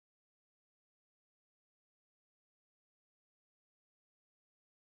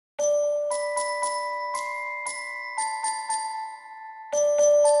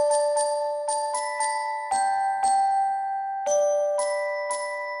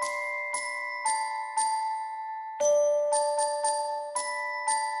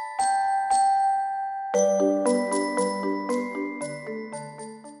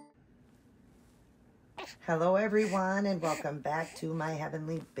Hello, everyone, and welcome back to my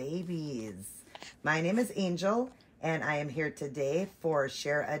heavenly babies. My name is Angel, and I am here today for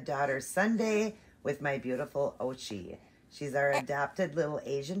Share a Daughter Sunday with my beautiful Oshi. She's our adopted little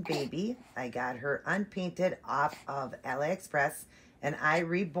Asian baby. I got her unpainted off of AliExpress, and I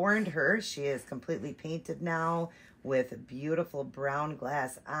reborned her. She is completely painted now with beautiful brown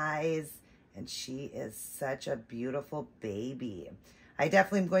glass eyes, and she is such a beautiful baby. I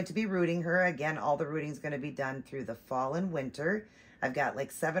definitely am going to be rooting her. Again, all the rooting is going to be done through the fall and winter. I've got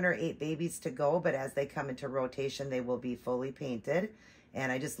like 7 or 8 babies to go, but as they come into rotation, they will be fully painted.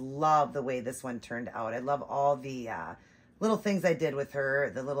 And I just love the way this one turned out. I love all the little things I did with her,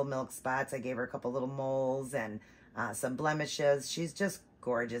 the little milk spots. I gave her a couple little moles and some blemishes. She's just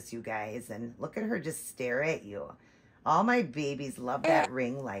gorgeous, you guys. And look at her just stare at you. All my babies love that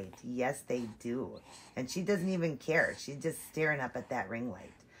ring light. Yes, they do. And she doesn't even care. She's just staring up at that ring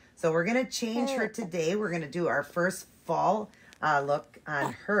light. So we're going to change her today. We're going to do our first fall look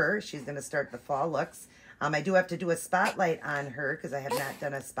on her. She's going to start the fall looks. I do have to do a spotlight on her because I have not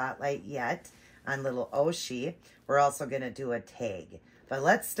done a spotlight yet on little Oshi. We're also going to do a tag. But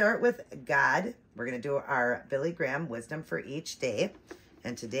let's start with God. We're going to do our Billy Graham wisdom for each day.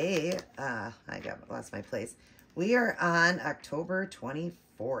 And today, I lost my place. We are on October 24th.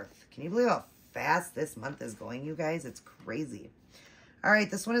 Can you believe how fast this month is going, you guys? It's crazy. All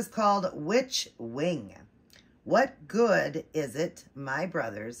right, this one is called Which Wing? What good is it, my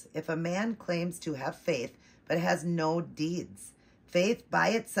brothers, if a man claims to have faith but has no deeds? Faith by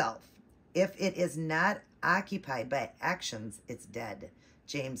itself, if it is not occupied by actions, it's dead.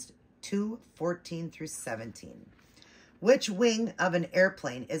 James 2:14 through 17. Which wing of an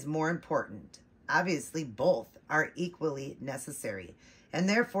airplane is more important? Obviously, both are equally necessary, and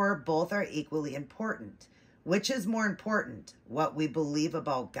therefore both are equally important. Which is more important, what we believe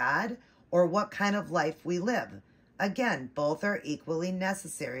about God or what kind of life we live? Again, both are equally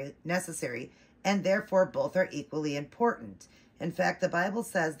necessary, and therefore both are equally important. In fact, the Bible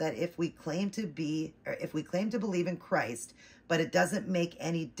says that if we claim to believe in Christ, but it doesn't make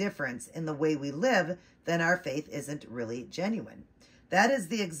any difference in the way we live, then our faith isn't really genuine. That is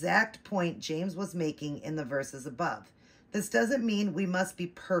the exact point James was making in the verses above. This doesn't mean we must be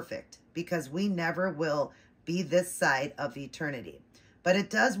perfect, because we never will be this side of eternity. But it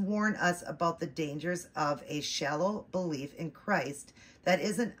does warn us about the dangers of a shallow belief in Christ that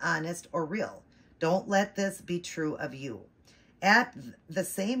isn't honest or real. Don't let this be true of you. At the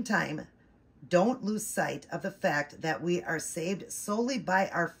same time, don't lose sight of the fact that we are saved solely by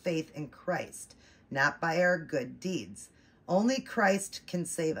our faith in Christ, not by our good deeds. Only Christ can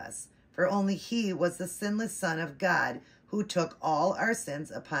save us, for only he was the sinless Son of God who took all our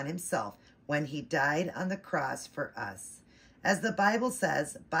sins upon himself when he died on the cross for us. As the Bible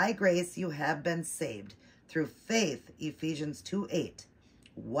says, by grace you have been saved through faith, Ephesians 2:8.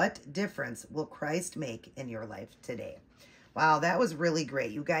 What difference will Christ make in your life today? Wow, that was really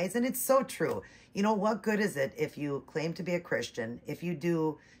great, you guys, and it's so true. You know, what good is it if you claim to be a Christian, if you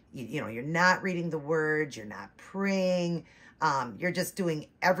do, you're not reading the word, you're not praying, you're just doing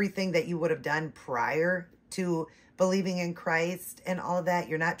everything that you would have done prior to believing in Christ and all of that.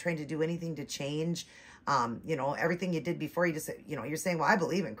 You're not trying to do anything to change, everything you did before. You just, you're saying, well, I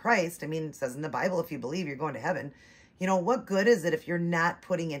believe in Christ. I mean, it says in the Bible, if you believe, you're going to heaven. What good is it if you're not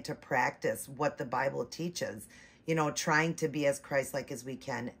putting into practice what the Bible teaches? Trying to be as Christ-like as we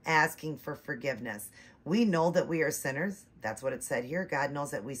can, asking for forgiveness. We know that we are sinners. That's what it said here. God knows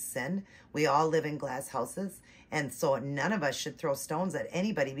that we sin. We all live in glass houses. And so none of us should throw stones at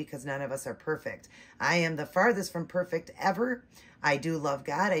anybody because none of us are perfect. I am the farthest from perfect ever. I do love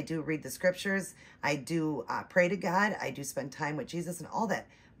God. I do read the scriptures. I do pray to God. I do spend time with Jesus and all that.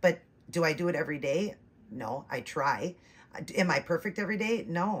 But do I do it every day? No, I try. Am I perfect every day?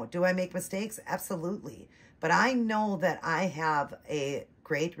 No. Do I make mistakes? Absolutely. But I know that I have a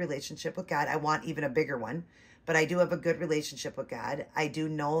great relationship with God. I want even a bigger one, but I do have a good relationship with God. I do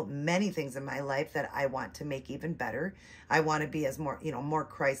know many things in my life that I want to make even better. I want to be as more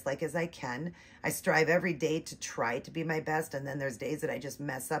Christ-like as I can. I strive every day to try to be my best. And then there's days that I just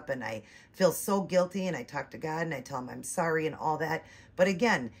mess up and I feel so guilty and I talk to God and I tell him I'm sorry and all that. But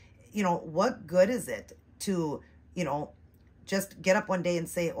again, what good is it to, just get up one day and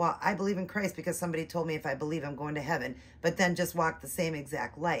say, well, I believe in Christ because somebody told me if I believe I'm going to heaven, but then just walk the same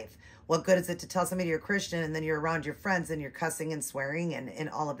exact life? What good is it to tell somebody you're a Christian and then you're around your friends and you're cussing and swearing and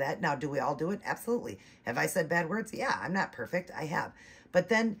all of that? Now, do we all do it? Absolutely. Have I said bad words? Yeah, I'm not perfect. I have. But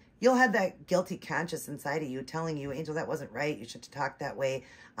then you'll have that guilty conscience inside of you telling you, Angel, that wasn't right. You shouldn't talk that way.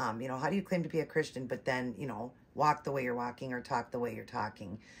 How do you claim to be a Christian, but then, walk the way you're walking or talk the way you're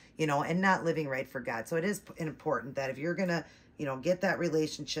talking, you know, and not living right for God. So it is important that if you're going to, you know, get that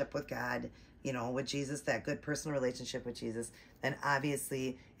relationship with God, you know, with Jesus, that good personal relationship with Jesus, then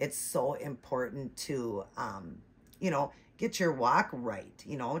obviously it's so important to, you know, get your walk right,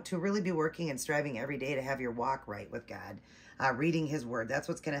 you know, to really be working and striving every day to have your walk right with God. Reading his word, that's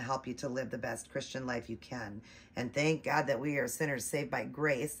what's going to help you to live the best Christian life you can. And thank God that we are sinners saved by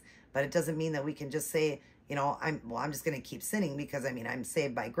grace, but it doesn't mean that we can just say, you know, I'm just going to keep sinning because, I mean, I'm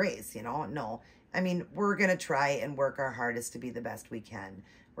saved by grace, you know. No, I mean, we're going to try and work our hardest to be the best we can.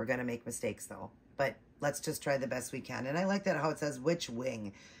 We're going to make mistakes though, but let's just try the best we can. And I like that how it says which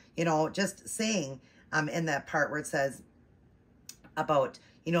wing, you know, just saying in that part where it says about,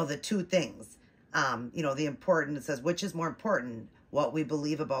 you know, the two things, you know, the important, it says, which is more important, what we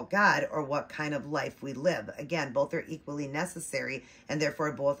believe about God or what kind of life we live. Again, both are equally necessary and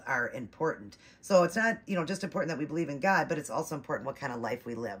therefore both are important. So it's not, you know, just important that we believe in God, but it's also important what kind of life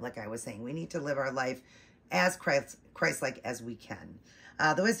we live. Like I was saying, we need to live our life as Christ-like as we can.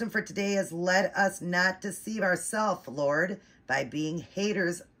 The wisdom for today is, let us not deceive ourselves, Lord, by being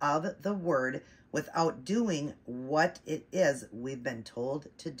haters of the word without doing what it is we've been told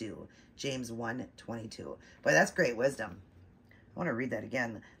to do. James 1:22. Boy, that's great wisdom. I want to read that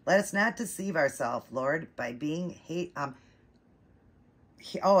again. Let us not deceive ourselves, Lord, by being hearers.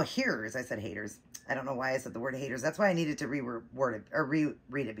 I said haters. I don't know why I said the word haters. That's why I needed to reword it or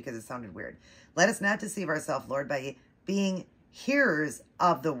reread it because it sounded weird. Let us not deceive ourselves, Lord, by being hearers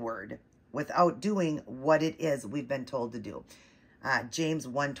of the word without doing what it is we've been told to do. James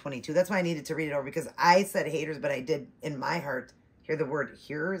 1:22. That's why I needed to read it over, because I said haters, but I did in my heart hear the word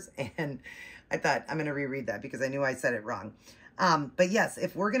hearers, and I thought I'm going to reread that because I knew I said it wrong. But yes,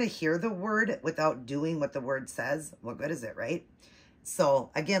 if we're going to hear the word without doing what the word says, what good is it, right? So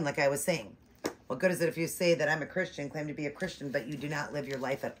again, like I was saying, what good is it if you say that I'm a Christian, claim to be a Christian, but you do not live your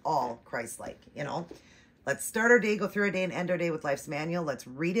life at all Christ-like, you know? Let's start our day, go through our day, and end our day with Life's Manual. Let's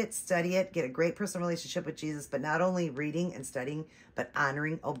read it, study it, get a great personal relationship with Jesus, but not only reading and studying, but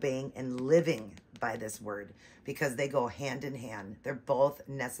honoring, obeying, and living by this word, because they go hand in hand. They're both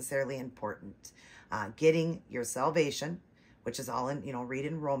necessarily important. Getting your salvation, which is all in, you know, read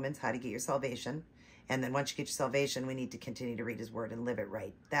in Romans, how to get your salvation. And then once you get your salvation, we need to continue to read his word and live it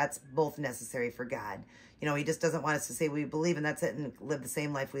right. That's both necessary for God. You know, he just doesn't want us to say we believe and that's it and live the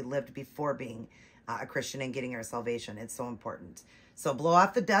same life we lived before being a Christian and getting our salvation. It's so important. So blow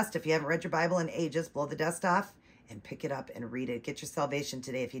off the dust. If you haven't read your Bible in ages, blow the dust off and pick it up and read it. Get your salvation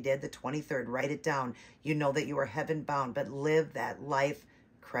today. If you did, the 23rd, write it down. You know that you are heaven bound, but live that life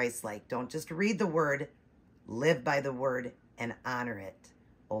Christ-like. Don't just read the word, live by the word and honor it,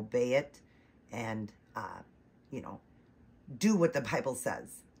 obey it, and, you know, do what the Bible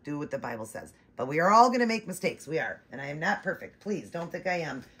says. Do what the Bible says. But we are all going to make mistakes. We are. And I am not perfect. Please don't think I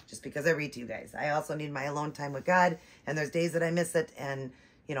am just because I read to you guys. I also need my alone time with God. And there's days that I miss it. And,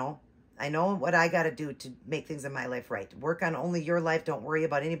 you know, I know what I got to do to make things in my life right. Work on only your life. Don't worry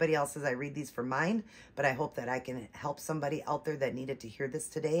about anybody else's. I read these for mine. But I hope that I can help somebody out there that needed to hear this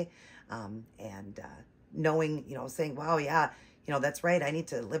today. Knowing, you know, saying, wow, yeah, you know, that's right. I need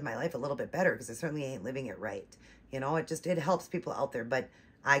to live my life a little bit better because I certainly ain't living it right. You know, it helps people out there. But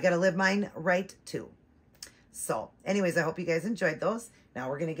I got to live mine right too. So anyways, I hope you guys enjoyed those. Now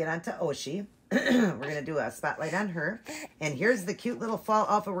we're going to get on to Oshi. We're going to do a spotlight on her. And here's the cute little fall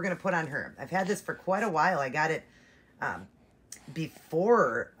outfit we're going to put on her. I've had this for quite a while. I got it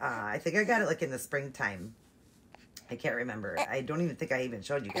before, I think I got it like in the springtime. I can't remember. I don't even think I even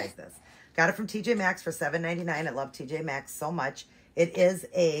showed you guys this. Got it from TJ Maxx for $7.99. I love TJ Maxx so much. It is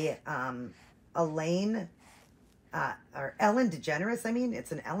a Ellen DeGeneres. I mean,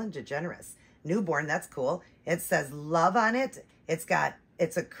 it's an Ellen DeGeneres newborn. That's cool. It says love on it. It's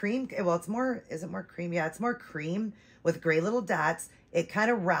a cream. Well, is it more cream? Yeah, it's more cream with gray little dots. It kind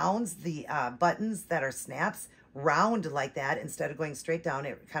of rounds the buttons that are snaps round like that. Instead of going straight down,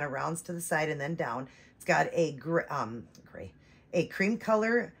 it kind of rounds to the side and then down. It's got a cream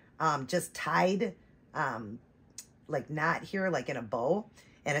color, just tied, like knot here, like in a bow.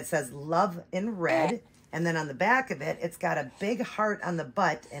 And it says love in red. And then on the back of it, it's got a big heart on the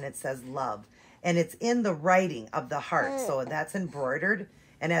butt and it says love. And it's in the writing of the heart. So that's embroidered.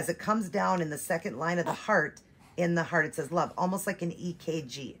 And as it comes down in the second line of the heart, in the heart, it says love, almost like an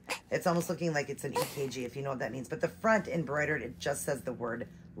EKG. It's almost looking like it's an EKG, if you know what that means. But the front embroidered, it just says the word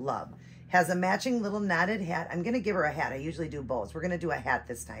love. Has a matching little knotted hat. I'm going to give her a hat. I usually do both. We're going to do a hat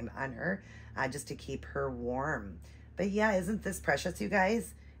this time on her just to keep her warm. But yeah, isn't this precious, you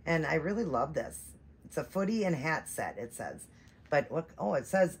guys? And I really love this. It's a footie and hat set, it says. But what? Oh, it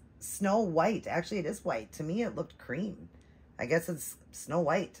says Snow White. Actually, it is white. To me, it looked cream. I guess it's Snow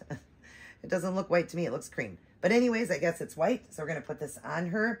White. It doesn't look white to me. It looks cream. But anyways, I guess it's white. So we're going to put this on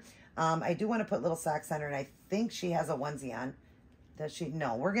her. I do want to put little socks on her, and I think she has a onesie on. Does she?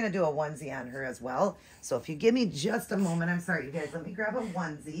 No, we're going to do a onesie on her as well. So if you give me just a moment, I'm sorry, you guys, let me grab a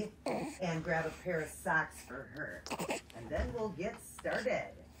onesie and grab a pair of socks for her. And then we'll get started.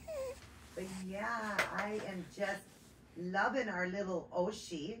 But yeah, I am just loving our little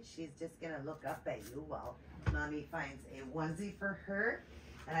Oshi. She's just going to look up at you while Mommy finds a onesie for her.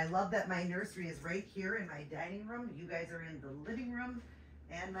 And I love that my nursery is right here in my dining room. You guys are in the living room,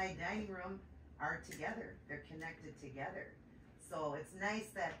 and my dining room are together. They're connected together. So it's nice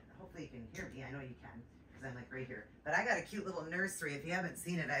that, hopefully you can hear me. I know you can, because I'm like right here. But I got a cute little nursery. If you haven't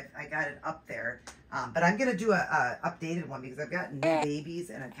seen it, I got it up there. But I'm going to do a updated one because I've got new babies,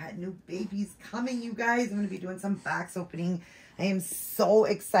 and I've got new babies coming, you guys. I'm going to be doing some box opening. I am so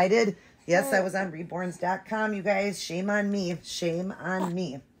excited. Yes, I was on reborns.com, you guys. Shame on me. Shame on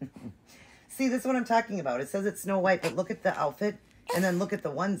me. See, this is what I'm talking about. It says it's Snow White, but look at the outfit, and then look at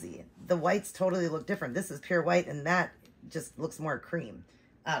the onesie. The whites totally look different. This is pure white, and that just looks more cream.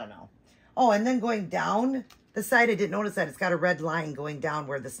 I don't know. Oh, and then going down the side, I didn't notice that. It's got a red line going down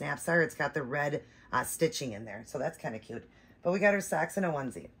where the snaps are. It's got the red stitching in there, so that's kind of cute. But we got her socks and a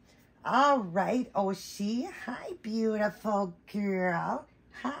onesie. All right, Oshi. Hi, beautiful girl.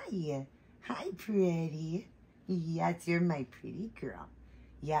 Hi. Hi, pretty. Yes, you're my pretty girl.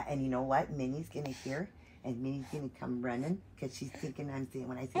 Yeah, and you know what? Minnie's going to hear, and Minnie's going to come running because she's thinking I'm saying,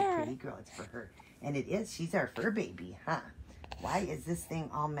 when I say pretty girl, it's for her. And it is. She's our fur baby, huh? Why is this thing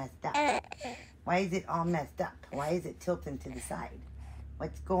all messed up? Why is it all messed up? Why is it tilting to the side?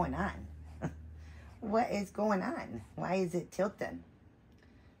 What's going on? What is going on? Why is it tilting?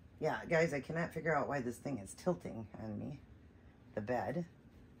 Yeah, guys, I cannot figure out why this thing is tilting on me. The bed.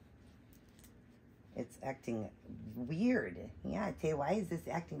 It's acting weird. Yeah, I tell you, why is this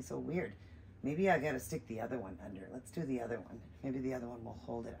acting so weird? Maybe I got to stick the other one under. Let's do the other one. Maybe the other one will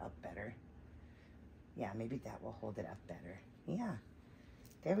hold it up better. Yeah, maybe that will hold it up better. Yeah,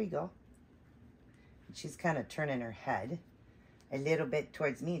 there we go. She's kind of turning her head a little bit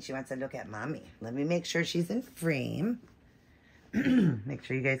towards me, and she wants to look at Mommy. Let me make sure she's in frame. Make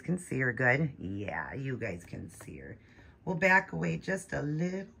sure you guys can see her good. Yeah, you guys can see her. We'll back away just a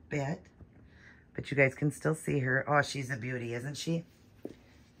little bit, but you guys can still see her. Oh, she's a beauty, isn't she?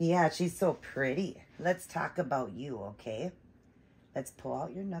 Yeah, she's so pretty. Let's talk about you, okay? Let's pull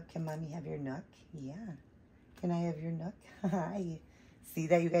out your nook. Can Mommy have your nook? Yeah. Can I have your nook? Hi. See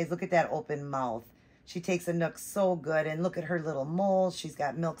that, you guys? Look at that open mouth. She takes a nook so good. And look at her little mole. She's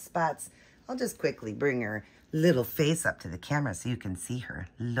got milk spots. I'll just quickly bring her little face up to the camera so you can see her.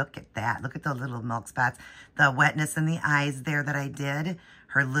 Look at that. Look at the little milk spots. The wetness in the eyes there that I did.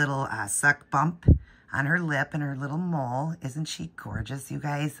 Her little suck bump on her lip and her little mole. Isn't she gorgeous, you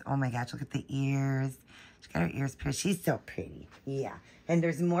guys? Oh my gosh, look at the ears. She's got her ears pierced. She's so pretty. Yeah. And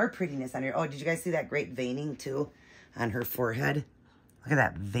there's more prettiness on her. Oh, did you guys see that great veining too on her forehead? Look at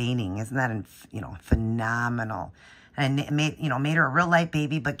that veining. Isn't that, phenomenal? And made her a real light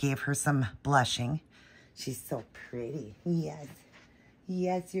baby, but gave her some blushing. She's so pretty. Yes.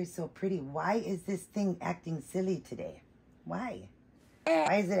 Yes, you're so pretty. Why is this thing acting silly today? Why?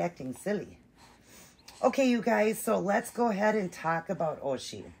 Why is it acting silly? Okay, you guys, so let's go ahead and talk about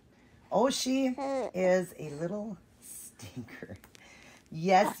Oshi. Oshi is a little stinker.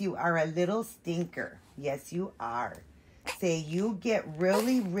 Yes, you are a little stinker. Yes, you are. Say you get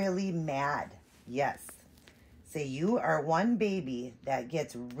really, really mad. Yes. Say you are one baby that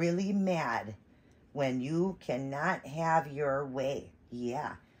gets really mad when you cannot have your way.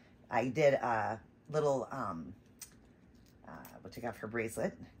 Yeah. I did a little, we'll take off her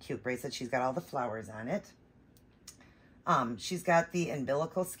bracelet. Cute bracelet. She's got all the flowers on it. She's got the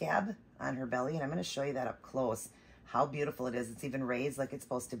umbilical scab on her belly, and I'm going to show you that up close. How beautiful it is. It's even raised like it's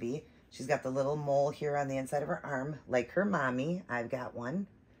supposed to be. She's got the little mole here on the inside of her arm, like her mommy. I've got one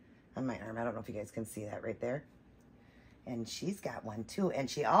on my arm. I don't know if you guys can see that right there. And she's got one too. And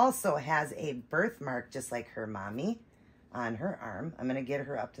she also has a birthmark just like her mommy on her arm. I'm going to get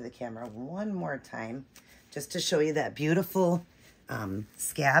her up to the camera one more time just to show you that beautiful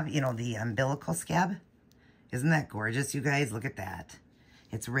scab, the umbilical scab. Isn't that gorgeous, you guys? Look at that.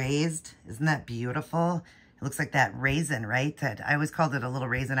 It's raised. Isn't that beautiful? It looks like that raisin, right? That I always called it a little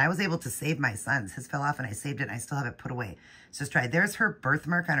raisin. I was able to save my son's. His fell off and I saved it and I still have it put away. So just try. There's her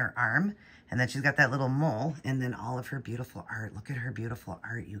birthmark on her arm. And then she's got that little mole. And then all of her beautiful art. Look at her beautiful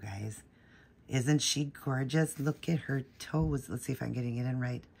art, you guys. Isn't she gorgeous? Look at her toes. Let's see if I'm getting it in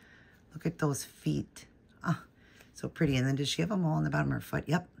right. Look at those feet. Oh, so pretty. And then does she have a mole on the bottom of her foot?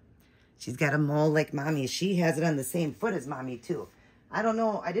 Yep. She's got a mole like mommy. She has it on the same foot as mommy too. I don't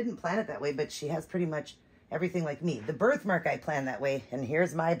know. I didn't plan it that way, but she has pretty much everything like me. The birthmark I planned that way, and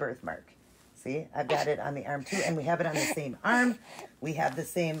here's my birthmark. See, I've got it on the arm too, and we have it on the same arm. We have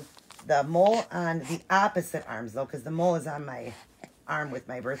the mole on the opposite arms though, because the mole is on my arm with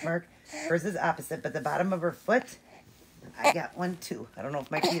my birthmark. Hers is opposite, but the bottom of her foot, I got one too. I don't know if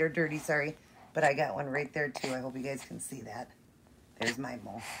my feet are dirty, sorry, but I got one right there too. I hope you guys can see that. There's my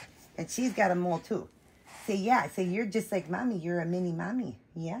mole. And she's got a mole too. Say, yeah, say, you're just like mommy. You're a mini mommy.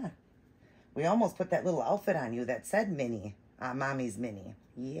 Yeah. We almost put that little outfit on you that said mini. Mommy's mini.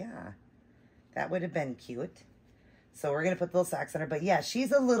 Yeah. That would have been cute. So we're going to put little socks on her. But yeah,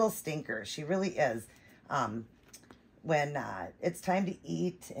 she's a little stinker. She really is. When it's time to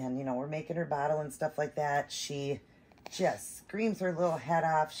eat and, you know, we're making her bottle and stuff like that, she just screams her little head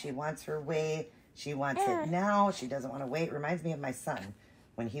off. She wants her way. She wants it now. She doesn't want to wait. Reminds me of my son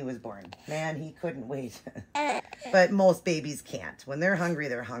when he was born. Man, he couldn't wait. But most babies can't. When they're hungry,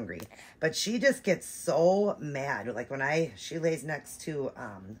 they're hungry. But she just gets so mad. Like when she lays next to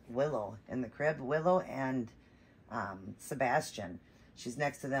Willow in the crib. Willow and Sebastian. She's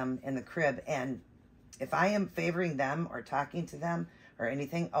next to them in the crib. And if I am favoring them or talking to them or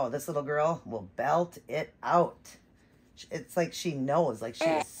anything, oh, this little girl will belt it out. It's like she knows. Like she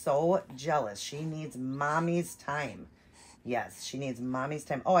is so jealous. She needs mommy's time. Yes, she needs mommy's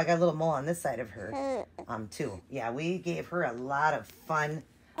time. Oh, I got a little mole on this side of her, too. Yeah, we gave her a lot of fun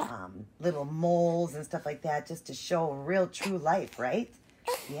little moles and stuff like that just to show real true life, right?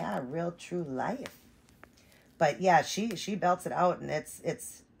 Yeah, real true life. But yeah, she belts it out,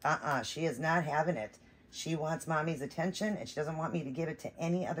 and she is not having it. She wants mommy's attention, and she doesn't want me to give it to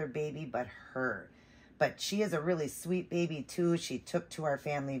any other baby but her. But she is a really sweet baby, too. She took to our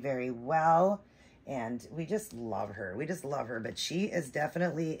family very well. And we just love her. We just love her. But she is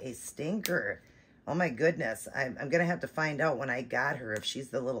definitely a stinker. Oh, my goodness. I'm going to have to find out when I got her if she's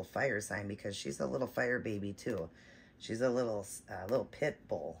the little fire sign. Because she's a little fire baby, too. She's a little pit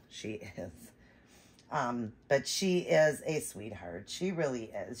bull. She is. But she is a sweetheart. She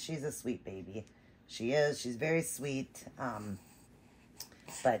really is. She's a sweet baby. She is. She's very sweet.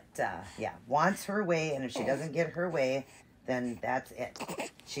 Yeah, wants her way. And if she doesn't get her way, then that's it.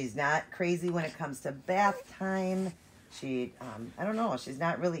 She's not crazy when it comes to bath time. She, I don't know, she's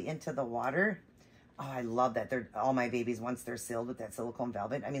not really into the water. Oh, I love that. All my babies, once they're sealed with that silicone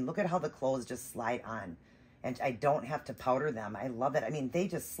velvet, I mean, look at how the clothes just slide on. And I don't have to powder them. I love that. I mean, they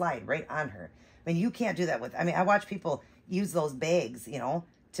just slide right on her. I mean, you can't do that with, I mean, I watch people use those bags, you know,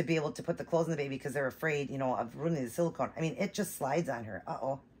 to be able to put the clothes in the baby because they're afraid, you know, of ruining the silicone. I mean, it just slides on her.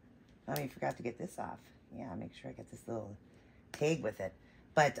 Uh-oh. I forgot to get this off. Yeah, make sure I get this little tag with it.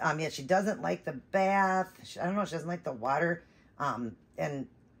 But yeah, she doesn't like the bath. I don't know, she doesn't like the water. And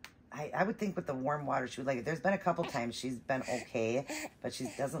I would think with the warm water she would like it. There's been a couple times she's been okay, but she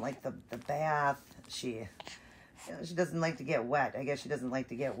doesn't like the bath. She doesn't like to get wet. I guess she doesn't like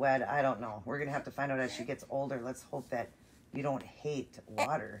to get wet. I don't know. We're gonna have to find out as she gets older. Let's hope that you don't hate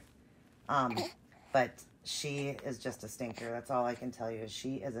water. But she is just a stinker. That's all I can tell you.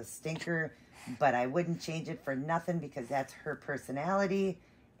 She is a stinker. But I wouldn't change it for nothing because that's her personality.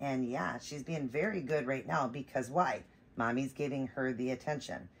 And yeah, she's being very good right now because why? Mommy's giving her the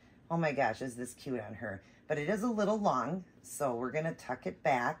attention. Oh my gosh, is this cute on her? But it is a little long, so we're going to tuck it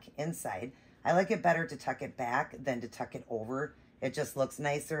back inside. I like it better to tuck it back than to tuck it over. It just looks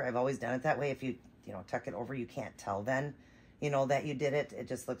nicer. I've always done it that way. If you tuck it over, you can't tell then, that you did it. It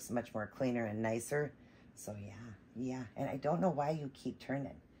just looks much more cleaner and nicer. So yeah. And I don't know why you keep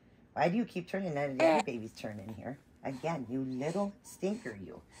turning. Why do you keep turning? None of the other babies turn in here. Again, you little stinker, you.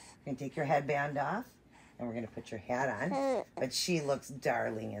 You're going to take your headband off, and we're going to put your hat on. But she looks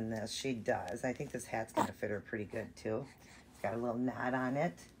darling in this. She does. I think this hat's going to fit her pretty good, too. It's got a little knot on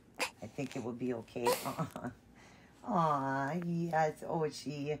it. I think it will be okay. Aw, yes,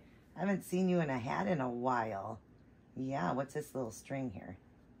 Oshi. I haven't seen you in a hat in a while. Yeah, what's this little string here?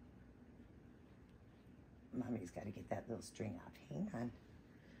 Mommy's got to get that little string off. Hang on.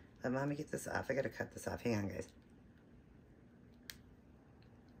 Let Mommy get this off. I got to cut this off. Hang on, guys.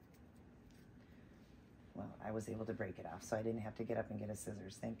 Well, I was able to break it off, so I didn't have to get up and get a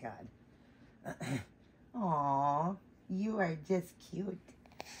scissors. Thank God. Aw, you are just cute.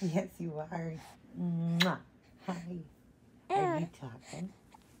 Yes, you are. Mwah. Hi. Are you talking?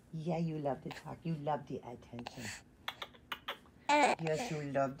 Yeah, you love to talk. You love the attention. Yes, you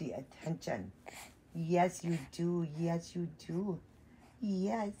love the attention. Yes, you do. Yes, you do.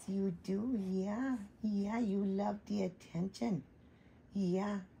 Yes, you do. Yeah. Yeah, you love the attention.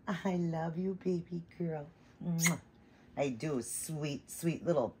 Yeah, I love you, baby girl. Mwah. I do. Sweet, sweet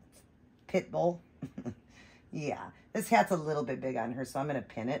little pit bull. Yeah, this hat's a little bit big on her, so I'm going to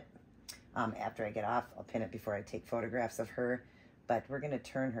pin it. After I get off, I'll pin it before I take photographs of her. But we're going to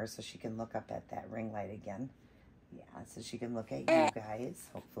turn her so she can look up at that ring light again. Yeah, so she can look at you guys.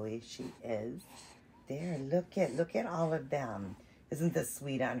 Hopefully she is. There, look at all of them. Isn't this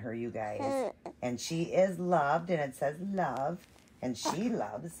sweet on her, you guys? And she is loved, and it says love. And she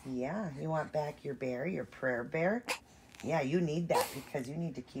loves, yeah. You want back your bear, your prayer bear? Yeah, you need that because you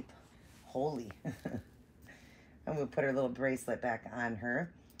need to keep holy. I'm going to put her little bracelet back on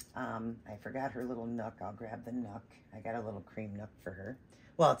her. I forgot her little nook. I'll grab the nook. I got a little cream nook for her.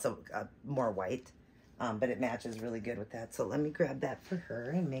 Well, it's a more white, but it matches really good with that. So let me grab that for her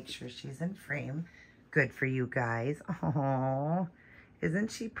and make sure she's in frame. Good for you guys. Oh,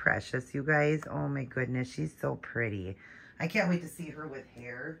 isn't she precious, you guys? Oh my goodness, she's so pretty. I can't wait to see her with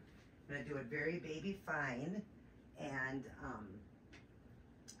hair. I'm going to do it very baby fine. And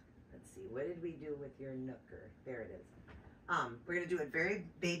let's see, what did we do with your nooker? There it is. We're going to do it very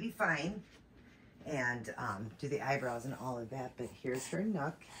baby fine and do the eyebrows and all of that. But here's her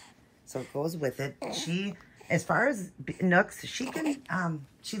nook. So it goes with it. She, as far as nooks, she can,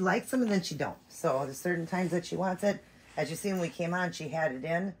 she likes them and then she don't. So there's certain times that she wants it. As you see when we came on, she had it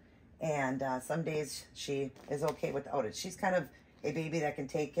in. And some days she is okay without it. She's kind of a baby that can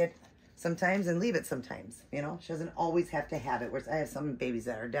take it sometimes and leave it sometimes. You know, she doesn't always have to have it. Whereas I have some babies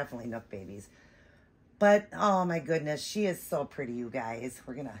that are definitely nook babies. But, oh my goodness, she is so pretty, you guys.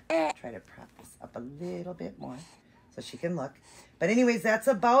 We're going to try to prop this up a little bit more so she can look. But anyways, that's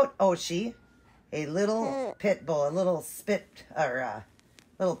about Oshi, a little pit bull, a little spit, or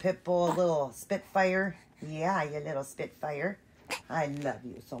little pit bull, a little spitfire. Yeah, you little spitfire. I love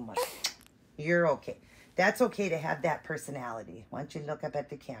you so much. You're okay. That's okay to have that personality. Why don't you look up at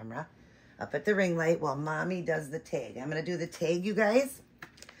the camera, up at the ring light while Mommy does the tag. I'm going to do the tag, you guys.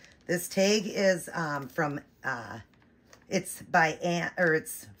 This tag is it's by Ann, or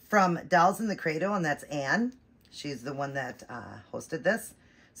it's from Dolls in the Cradle, and that's Ann. She's the one that hosted this.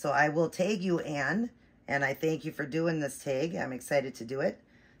 So I will tag you, Ann, and I thank you for doing this tag. I'm excited to do it.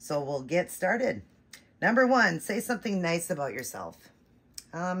 So we'll get started. Number 1, say something nice about yourself.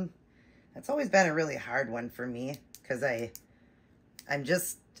 That's always been a really hard one for me because I'm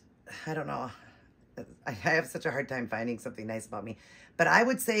just, I don't know. I have such a hard time finding something nice about me. But I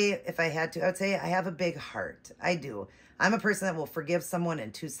would say, if I had to, I would say I have a big heart. I do. I'm a person that will forgive someone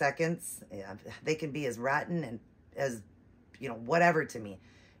in 2 seconds. They can be as rotten and as, you know, whatever to me.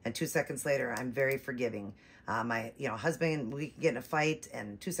 And 2 seconds later, I'm very forgiving. My, husband, we can get in a fight,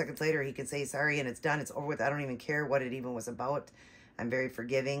 and 2 seconds later, he can say sorry, and it's done. It's over with. I don't even care what it even was about. I'm very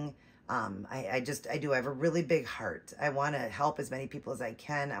forgiving. I do. I have a really big heart. I want to help as many people as I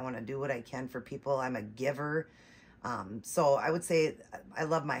can. I want to do what I can for people. I'm a giver. So I would say I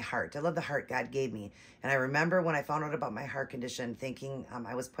love my heart. I love the heart God gave me. And I remember when I found out about my heart condition, thinking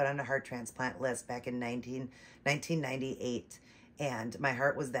I was put on a heart transplant list back in 1998. And my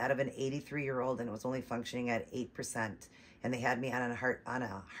heart was that of an 83-year-old, and it was only functioning at 8%. And they had me on a heart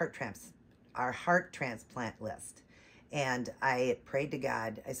transplant list. And I prayed to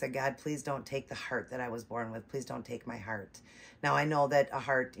God. I said, God, please don't take the heart that I was born with. Please don't take my heart. Now, I know that a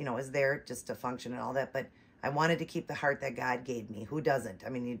heart, is there just to function and all that, but I wanted to keep the heart that God gave me. Who doesn't? I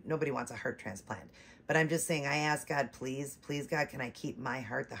mean, nobody wants a heart transplant. But I'm just saying, I asked God, please, God, can I keep my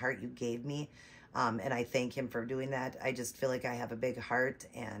heart, the heart you gave me? And I thank him for doing that. I just feel like I have a big heart,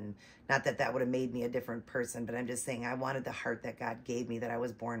 and not that that would have made me a different person, but I'm just saying I wanted the heart that God gave me, that I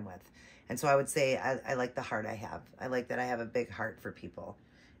was born with. And so I would say I like the heart I have. I like that I have a big heart for people,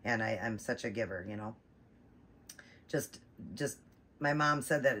 and I'm such a giver, Just my mom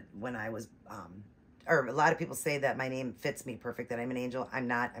said that when I was, or a lot of people say that my name fits me perfect, that I'm an angel. I'm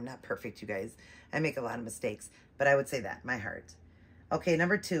not perfect, you guys. I make a lot of mistakes, but I would say that, my heart. Okay,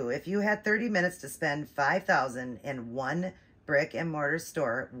 number 2, if you had 30 minutes to spend $5,000 in one brick and mortar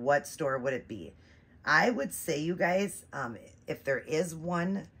store, what store would it be? I would say, you guys, if there is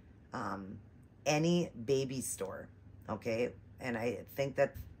one, any baby store, okay? And I think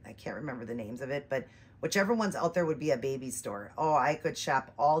that, I can't remember the names of it, but whichever one's out there would be a baby store. Oh, I could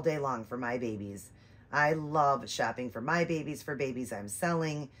shop all day long for my babies. I love shopping for my babies, for babies I'm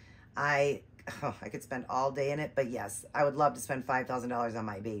selling. I could spend all day in it, but yes, I would love to spend $5,000 on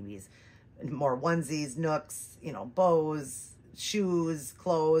my babies. More onesies, nooks, bows, shoes,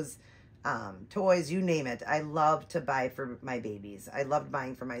 clothes, toys, you name it. I love to buy for my babies. I loved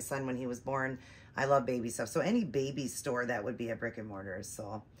buying for my son when he was born. I love baby stuff. So any baby store, that would be a brick and mortar.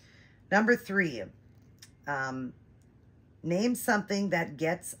 So number 3, name something that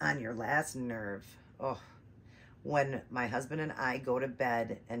gets on your last nerve. Oh, when my husband and I go to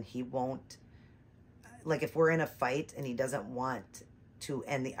bed and he won't, like if we're in a fight and he doesn't want to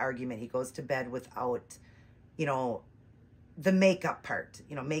end the argument, he goes to bed without, you know, the makeup part,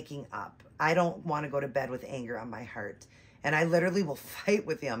 you know, making up. I don't want to go to bed with anger on my heart. And I literally will fight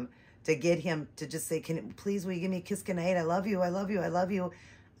with him to get him to just say, please, will you give me a kiss goodnight? I love you. I love you. I love you.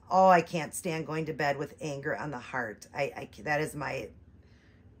 Oh, I can't stand going to bed with anger on the heart. That is my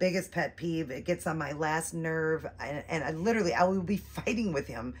biggest pet peeve. It gets on my last nerve. And I will be fighting with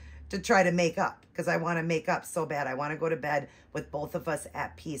him to try to make up, because I want to make up so bad. I want to go to bed with both of us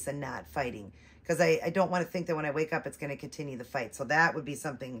at peace and not fighting, because I don't want to think that when I wake up, it's going to continue the fight. So that would be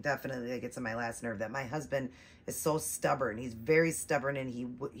something definitely that gets on my last nerve, that my husband is so stubborn. He's very stubborn, and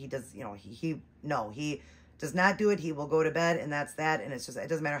he does, you know, he does not do it. He will go to bed, and that's that. And it's just, it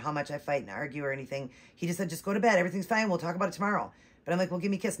doesn't matter how much I fight and argue or anything. He just said, just go to bed. Everything's fine. We'll talk about it tomorrow. But I'm like, well,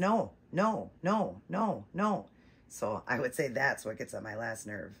 give me a kiss. No, no, no, no, no. So I would say that's what gets on my last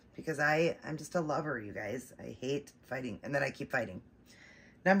nerve, because I'm just a lover, you guys. I hate fighting, and then I keep fighting.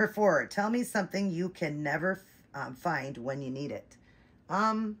 Number 4, tell me something you can never find when you need it.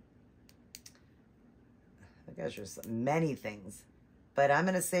 I guess there's many things, but I'm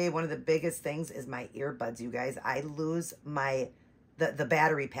going to say one of the biggest things is my earbuds, you guys. I lose the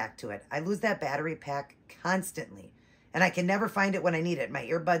battery pack to it. I lose that battery pack constantly, and I can never find it when I need it. My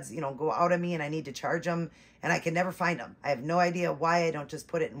earbuds, you know, go out of me and I need to charge them, and I can never find them. I have no idea why I don't just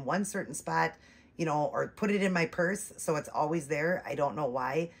put it in one certain spot, you know, or put it in my purse so it's always there. I don't know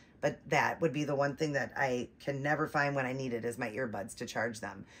why, but that would be the one thing that I can never find when I need it, is my earbuds to charge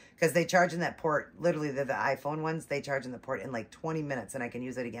them. Because they charge in that port, literally they're the iPhone ones, they charge in the port in like 20 minutes and I can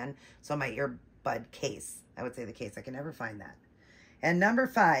use it again. So my earbud case, I would say the case, I can never find that. And number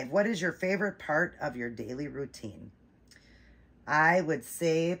 5, what is your favorite part of your daily routine? I would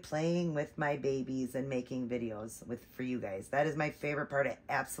say playing with my babies and making videos for you guys. That is my favorite part. I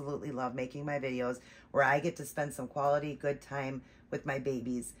absolutely love making my videos where I get to spend some quality, good time with my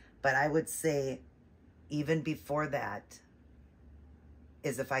babies. But I would say even before that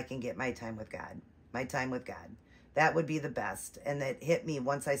is if I can get my time with God. My time with God. That would be the best. And that hit me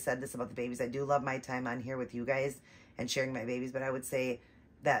once I said this about the babies. I do love my time on here with you guys and sharing my babies, but I would say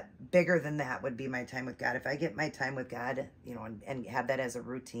that bigger than that would be my time with God. If I get my time with God, you know, and have that as a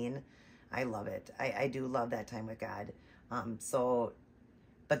routine, I love it. I do love that time with God.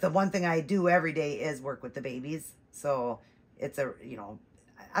 But the one thing I do every day is work with the babies. So it's you know,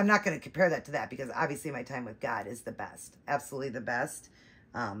 I'm not going to compare that to that, because obviously my time with God is the best, absolutely the best.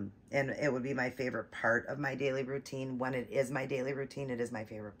 And it would be my favorite part of my daily routine. When it is my daily routine, it is my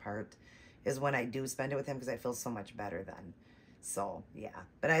favorite part, is when I do spend it with him, because I feel so much better then. So, yeah.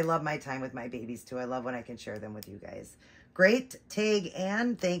 But I love my time with my babies, too. I love when I can share them with you guys. Great. Tag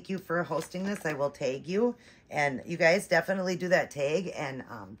Ann. Thank you for hosting this. I will tag you. And you guys definitely do that tag. And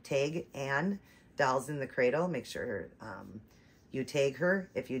tag Ann, Dolls in the Cradle. Make sure you tag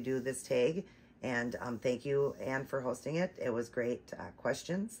her if you do this tag. And thank you, Ann, for hosting it. It was great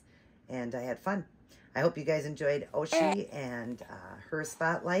questions. And I had fun. I hope you guys enjoyed Oshi and her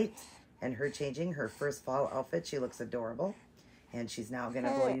spotlight and her changing her first fall outfit. She looks adorable. And she's now going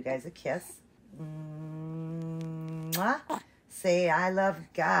to blow you guys a kiss. Mwah. Say, I love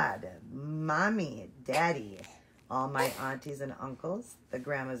God, Mommy, Daddy, all my aunties and uncles, the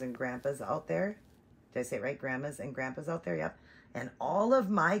grandmas and grandpas out there. Did I say it right? Grandmas and grandpas out there? Yep. And all of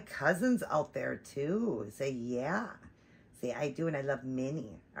my cousins out there, too. Say, yeah. Say, I do, and I love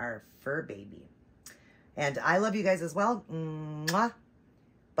Minnie, our fur baby. And I love you guys as well. Mwah.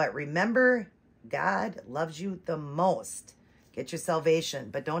 But remember, God loves you the most. Get your salvation,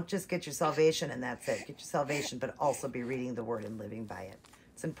 but don't just get your salvation and that's it. Get your salvation, but also be reading the word and living by it.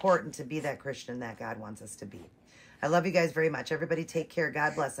 It's important to be that Christian that God wants us to be. I love you guys very much. Everybody take care.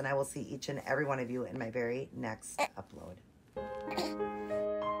 God bless, and I will see each and every one of you in my very next upload.